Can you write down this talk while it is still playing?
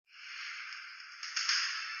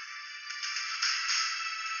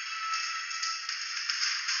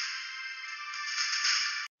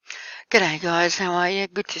G'day guys, how are you?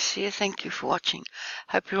 Good to see you. Thank you for watching.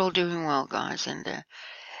 Hope you're all doing well, guys. And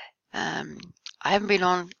um, I haven't been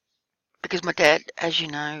on because my dad, as you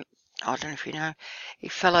know, I don't know if you know, he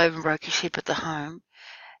fell over and broke his hip at the home,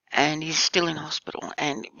 and he's still in hospital.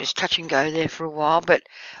 And it was touch and go there for a while, but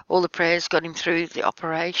all the prayers got him through the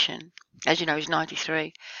operation. As you know, he's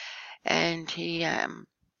 93, and he had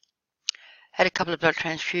a couple of blood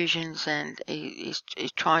transfusions, and he's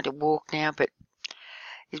trying to walk now, but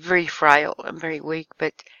he's very frail and very weak.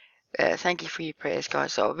 But thank you for your prayers,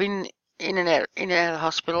 guys. So I've been in and out of the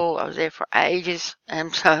hospital. I was there for ages,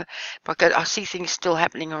 and so but I see things still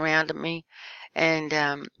happening around me. And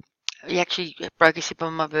he actually broke his hip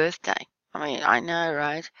on my birthday. I mean, I know,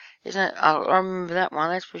 right? Isn't it? I remember that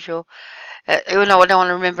one, that's for sure. Even though I don't want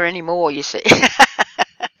to remember anymore, you see.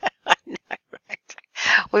 I know, right?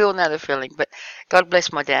 We all know the feeling, but God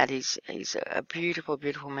bless my dad. He's a beautiful,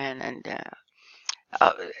 beautiful man, and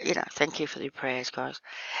uh, thank you for the prayers, guys.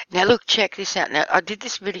 Now, look, check this out. Now, I did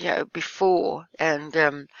this video before, and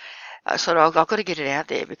I thought I've got to get it out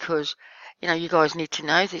there because, you guys need to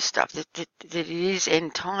know this stuff, that it is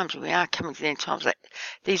end times. We are coming to the end times. Like,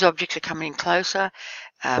 these objects are coming in closer.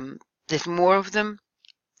 There's more of them,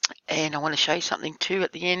 and I want to show you something too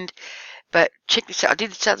at the end. But check this out. I did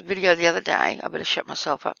this other video the other day. I better shut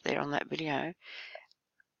myself up there on that video.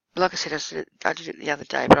 Like I said, I did it the other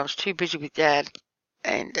day, but I was too busy with Dad,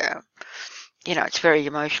 and it's very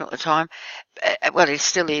emotional at the time. Well, it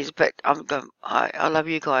still is, but I love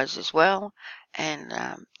you guys as well. And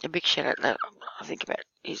a big shout out that I think about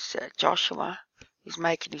is Joshua. He's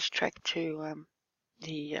making his trek to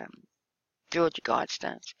the Georgia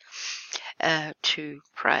Guidestones to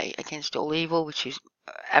pray against all evil, which is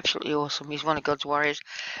absolutely awesome. He's one of God's warriors.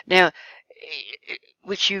 Now,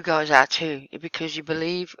 which you guys are too, because you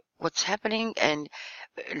believe what's happening, and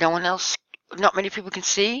no one else, not many people can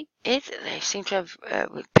see it. They seem to have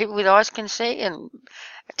people with eyes can see, and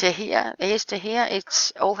to hear, ears to hear.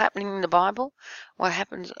 It's all happening in the Bible. What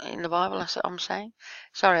happens in the Bible? I'm saying.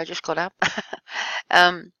 Sorry, I just got up.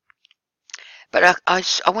 But I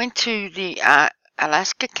went to the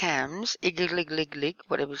Alaska Cams,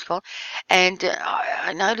 whatever it's called, and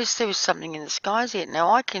I noticed there was something in the skies here.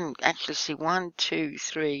 Now I can actually see 1, 2,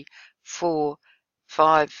 3, 4,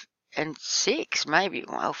 5, and 6, maybe.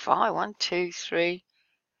 Well, 5, 1, 2, 3,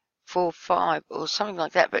 4, 5, or something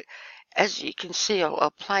like that. But as you can see,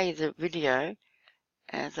 I'll play the video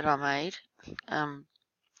that I made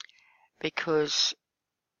because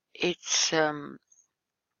it's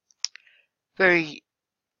very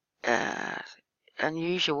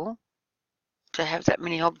unusual to have that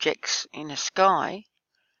many objects in the sky,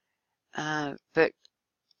 but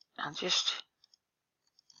I'll just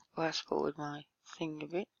fast forward my thing a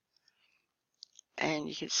bit, and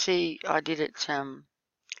you can see I did it on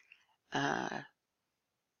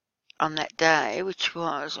that day, which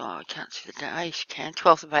was, I can't see the day, you can,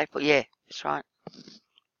 12th of April, yeah, that's right,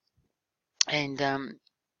 and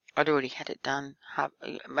I'd already had it done,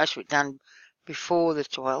 most of it done before the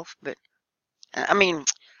 12th, but I mean,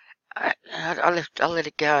 I let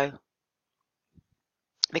it go,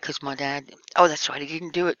 because my dad, oh, that's right, he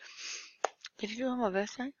didn't do it. Did he do it on my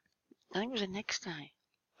birthday? I think it was the next day.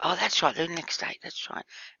 Oh, that's right, the next day, that's right.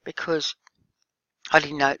 Because I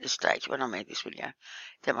didn't know at this stage when I made this video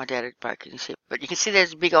that my dad had broken his hip. But you can see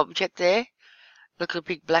there's a big object there. Look at a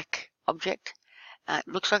big black object. It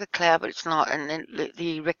looks like a cloud, but it's not. And then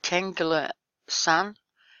the rectangular sun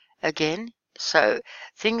again. So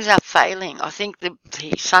things are failing. I think the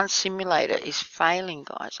sun simulator is failing,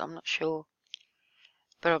 guys. I'm not sure.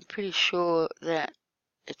 But I'm pretty sure that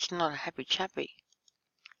it's not a happy chappy.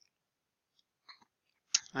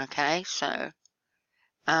 Okay, so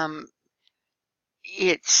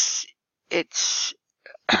it's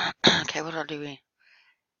okay, what do I do here?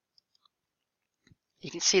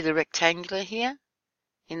 You can see the rectangular here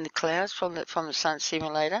in the clouds from the sun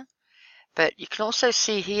simulator, but you can also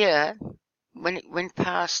see here when it went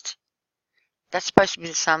past, that's supposed to be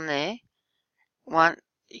the sun there. One,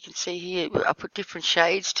 you can see here, I put different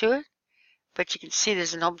shades to it, but you can see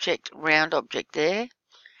there's an object, round object there.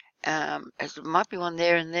 There might be one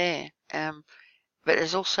there and there. But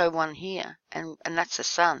there's also one here, and that's the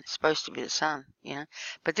sun. It's supposed to be the sun,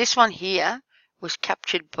 But this one here was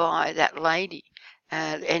captured by that lady,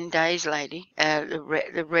 the End Days lady,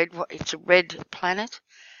 the red. It's a red planet,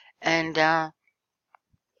 and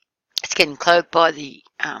it's getting cloaked by the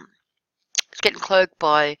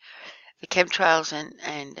chemtrails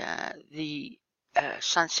and the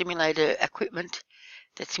sun simulator equipment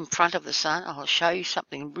that's in front of the sun. I'll show you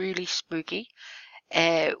something really spooky.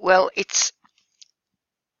 Well, it's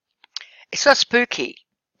not spooky,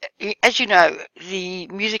 as you know, the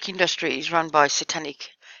music industry is run by satanic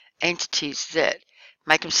entities that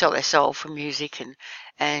make them sell their soul for music, and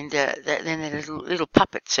then they're little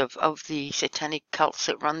puppets of the satanic cults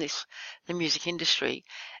that run the music industry,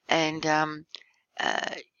 and uh,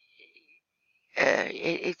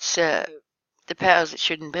 it's the powers that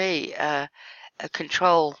shouldn't be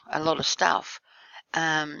control a lot of stuff.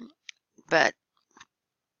 Um, but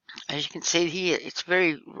as you can see here, it's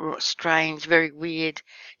very strange, very weird.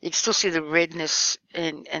 You can still see the redness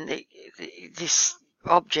and this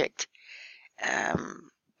object that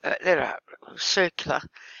are circular,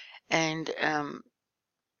 and I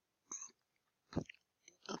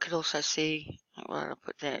could also see what I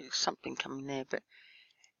put there, something coming there, but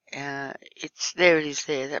it's there. It is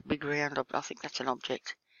there, that big round object. I think that's an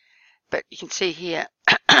object. But you can see here,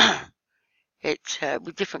 it's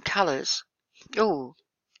with different colours. Oh,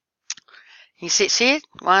 you see it?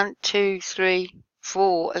 1, 2, 3,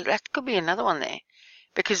 4. That could be another one there,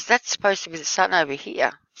 because that's supposed to be the sun over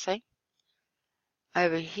here. See,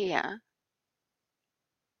 over here,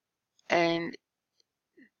 and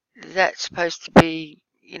that's supposed to be,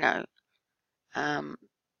 um,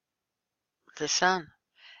 the sun.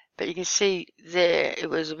 But you can see there, it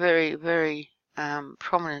was very, very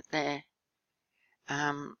prominent there.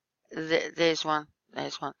 There's one,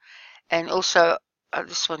 and also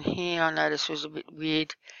this one here I noticed was a bit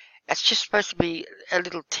weird. It's just supposed to be a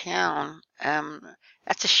little town.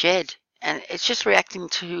 That's a shed, and it's just reacting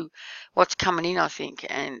to what's coming in, I think.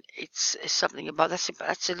 And it's something about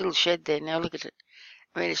that's a little shed there. Now look at it.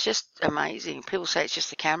 I mean, it's just amazing. People say it's just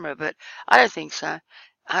the camera, but I don't think so.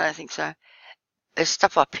 I don't think so. There's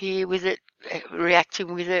stuff up here with it,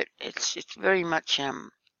 reacting with it. It's very much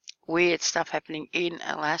weird stuff happening in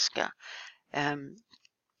Alaska. Um,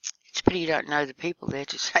 it's a pity you don't know the people there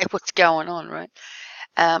to say what's going on, right?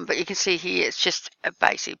 But you can see here it's just a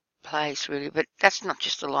basic place, really. But that's not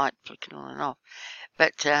just the light flicking on and off.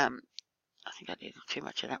 But I think I did too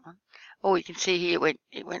much of that one. Oh, you can see here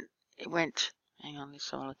it went. Hang on,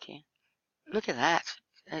 let's have a look here. Look at that.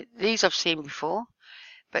 These I've seen before,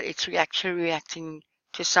 but it's actually reacting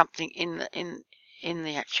to something in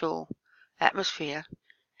the actual atmosphere.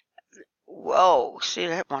 Whoa, see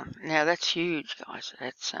that one? Now that's huge, guys.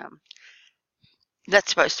 That's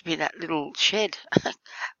supposed to be that little shed.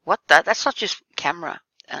 What that? That's not just camera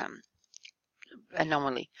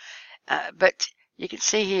anomaly. But you can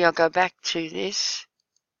see here, I'll go back to this.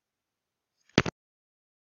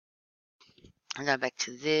 I'll go back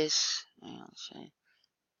to this. Hang on, see.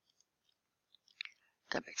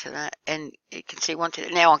 Go back to that. And you can see one.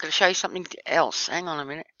 Now I'm going to show you something else. Hang on a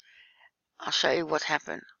minute. I'll show you what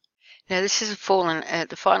happened. Now this is fallen at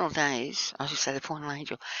the final days. I should say the fallen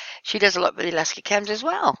angel. She does a lot with the Alaska cams as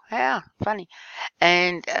well. Yeah, funny.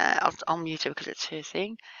 And I'll mute her because it's her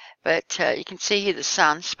thing. But you can see here the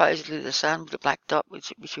sun, supposedly the sun with the black dot,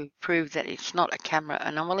 which would prove that it's not a camera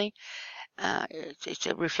anomaly.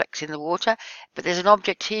 It reflects in the water. But there's an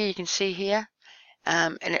object here you can see here.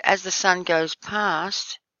 And as the sun goes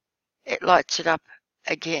past, it lights it up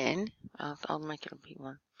again. I'll make it a big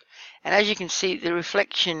one. And as you can see, the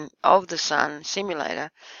reflection of the sun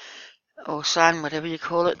simulator, or sun, whatever you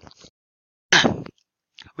call it,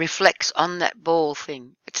 reflects on that ball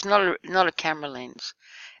thing. It's not a camera lens.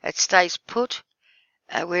 It stays put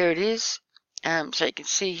where it is. So you can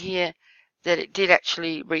see here that it did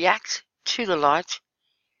actually react to the light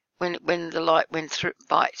when the light went through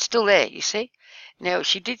by. It's still there, you see. Now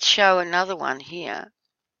she did show another one here.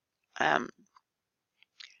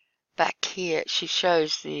 Back here, she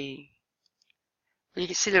shows you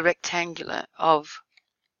can see the rectangular of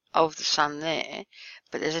the sun there,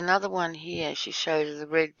 but there's another one here. She shows the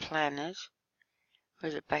red planet.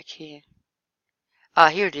 Where's it back here? Ah,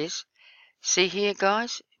 here it is. See here,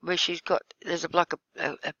 guys, where there's like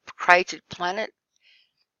a cratered planet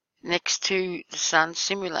next to the sun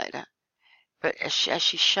simulator. But as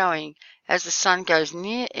she's showing, as the sun goes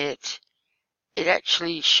near it, it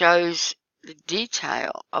actually shows the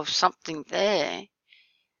detail of something there.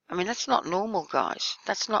 I mean, that's not normal, guys.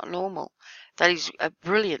 That's not normal. That is a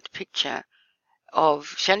brilliant picture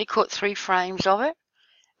she only caught 3 frames of it,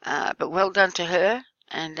 but well done to her,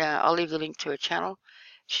 and I'll leave the link to her channel.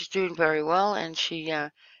 She's doing very well, and she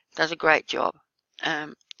does a great job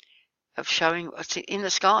of showing what's in the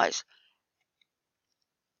skies.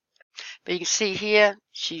 But you can see here,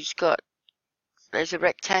 there's a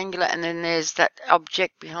rectangular, and then there's that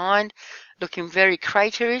object behind, looking very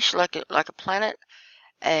craterish, like a planet,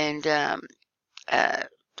 and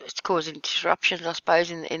it's causing disruptions, I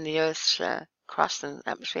suppose, in the Earth's crust and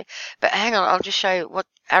atmosphere. But hang on, I'll just show you what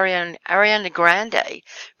Ariana Grande,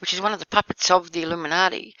 which is one of the puppets of the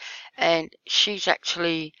Illuminati, and she's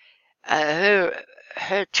actually her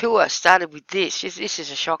tour started with this. This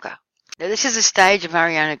is a shocker. Now this is the stage of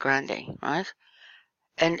Ariana Grande, right?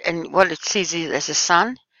 And what it sees is there's a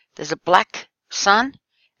sun, there's a black sun,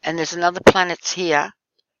 and there's another planet here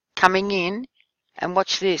coming in. And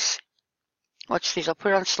watch this. Watch this. I'll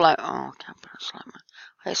put it on slow. Oh, I can't put it on slow mo.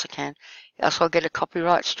 Yes, I can. Else I'll get a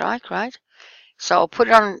copyright strike, right? So I'll put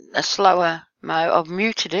it on a slower mode. I've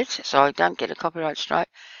muted it so I don't get a copyright strike.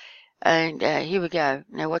 And here we go.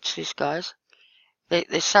 Now watch this, guys.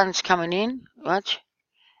 The sun's coming in. Watch.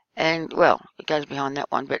 And, well, it goes behind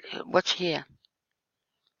that one. But watch here.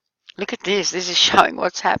 Look at this. This is showing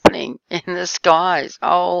what's happening in the skies.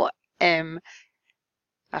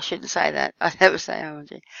 I shouldn't say that. I never say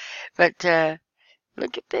OMG. But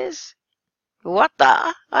look at this. What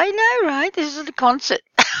the? I know, right? This is a concert.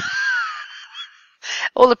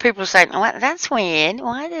 All the people are saying, "Oh, that's weird.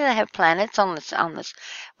 Why do they have planets on this?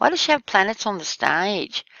 Why does she have planets on the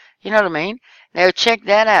stage?" You know what I mean? Now check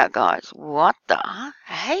that out, guys. What the?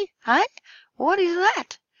 Hey, what is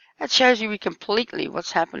that? That shows you completely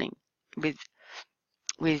what's happening with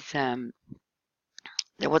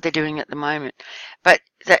what they're doing at the moment. But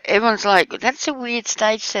everyone's like, that's a weird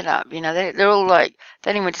stage setup. You know, they're all like,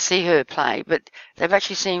 they didn't want to see her play, but they've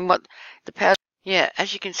actually seen what the power. Yeah,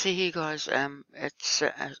 as you can see here, guys, it's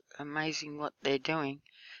amazing what they're doing.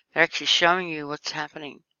 They're actually showing you what's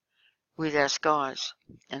happening with our skies,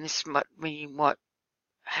 and this is what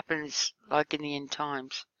happens like in the end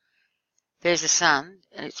times. There's the sun,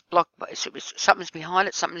 and it's blocked by something's behind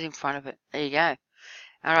it, something's in front of it. There you go.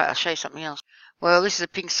 All right, I'll show you something else. Well, this is a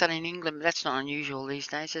pink sun in England, but that's not unusual these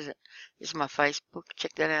days, is it? This is my Facebook.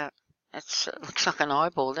 Check that out. That's looks like an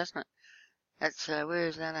eyeball, doesn't it? That's where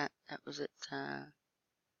is that at? That was at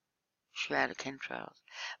Shroud of Chemtrails.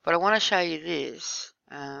 But I want to show you this.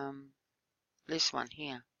 This one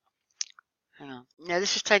here. Hang on. Now,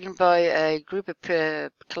 this is taken by a group of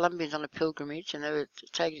Colombians on a pilgrimage, and they were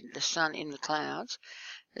taking the sun in the clouds.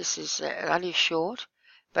 This is only short,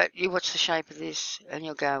 but you watch the shape of this and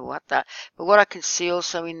you'll go, what the? But what I can see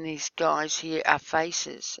also in these guys here are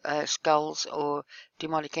faces, skulls or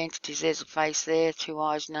demonic entities. There's a face there, 2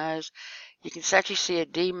 eyes, nose. You can actually see a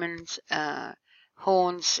demon's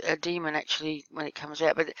horns, a demon actually when it comes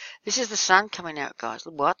out. But this is the sun coming out, guys.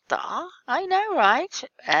 What the? I know, right?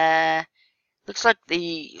 Looks like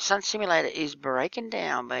the sun simulator is breaking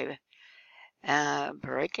down, baby.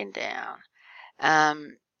 Breaking down.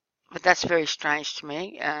 But that's very strange to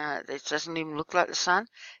me. It doesn't even look like the sun.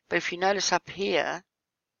 But if you notice up here,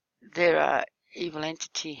 there are evil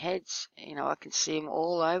entity heads. You know, I can see them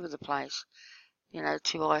all over the place. You know,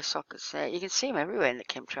 2 eye sockets there. You can see them everywhere in the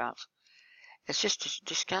chemtrails. It's just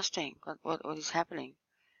disgusting what is happening.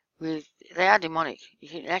 They are demonic. You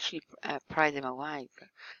can actually pray them away.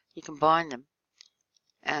 You can bind them.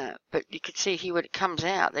 But you can see here when it comes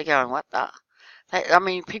out, they're going, what the? I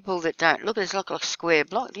mean, people that don't look, it's like a square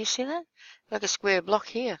block. Do you see that? Like a square block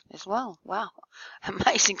here as well. Wow,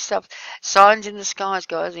 amazing stuff. Signs in the skies,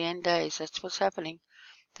 guys. The end days. That's what's happening.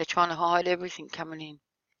 They're trying to hide everything coming in.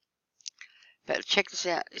 But check this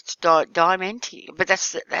out. It's Diamante. But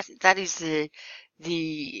that is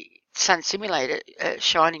the sun simulator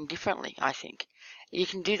shining differently. I think you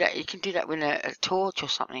can do that. You can do that with a torch or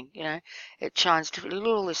something. You know, it shines differently. Look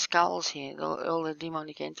at all the skulls here. All the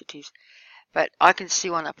demonic entities. But I can see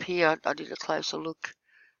one up here. I did a closer look.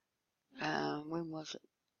 When was it?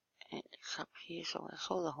 It's up here. So I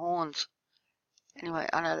saw the horns. Anyway,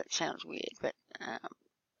 I know that sounds weird, but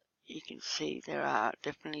you can see there are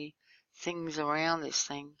definitely things around this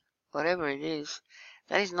thing. Whatever it is.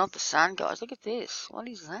 That is not the sun, guys. Look at this. What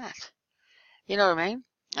is that? You know what I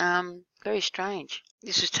mean? Very strange.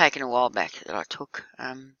 This was taken a while back that I took.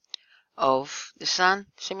 Of the sun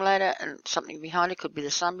simulator, and something behind it. Could be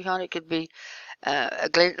the sun behind it, could be a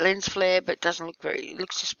lens flare, but it doesn't look it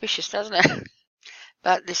looks suspicious, doesn't it?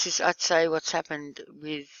 But this is, I'd say, what's happened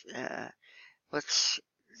with that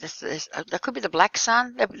could be the black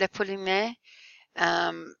sun they're putting there.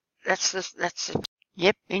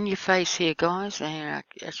 Yep, in your face here, guys. They're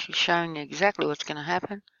actually showing exactly what's going to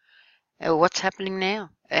happen, or what's happening now,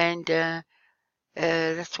 and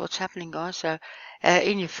that's what's happening, guys. So,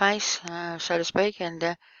 in your face, so to speak.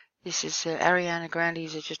 And this is Ariana Grande.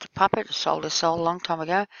 Is just a puppet. Sold her soul a long time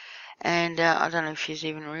ago. And I don't know if she's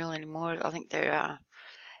even real anymore. I think there are.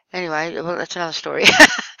 Anyway, well, that's another story.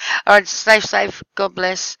 All right, stay safe. God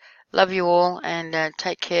bless. Love you all. And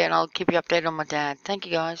take care. And I'll keep you updated on my dad. Thank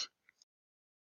you, guys.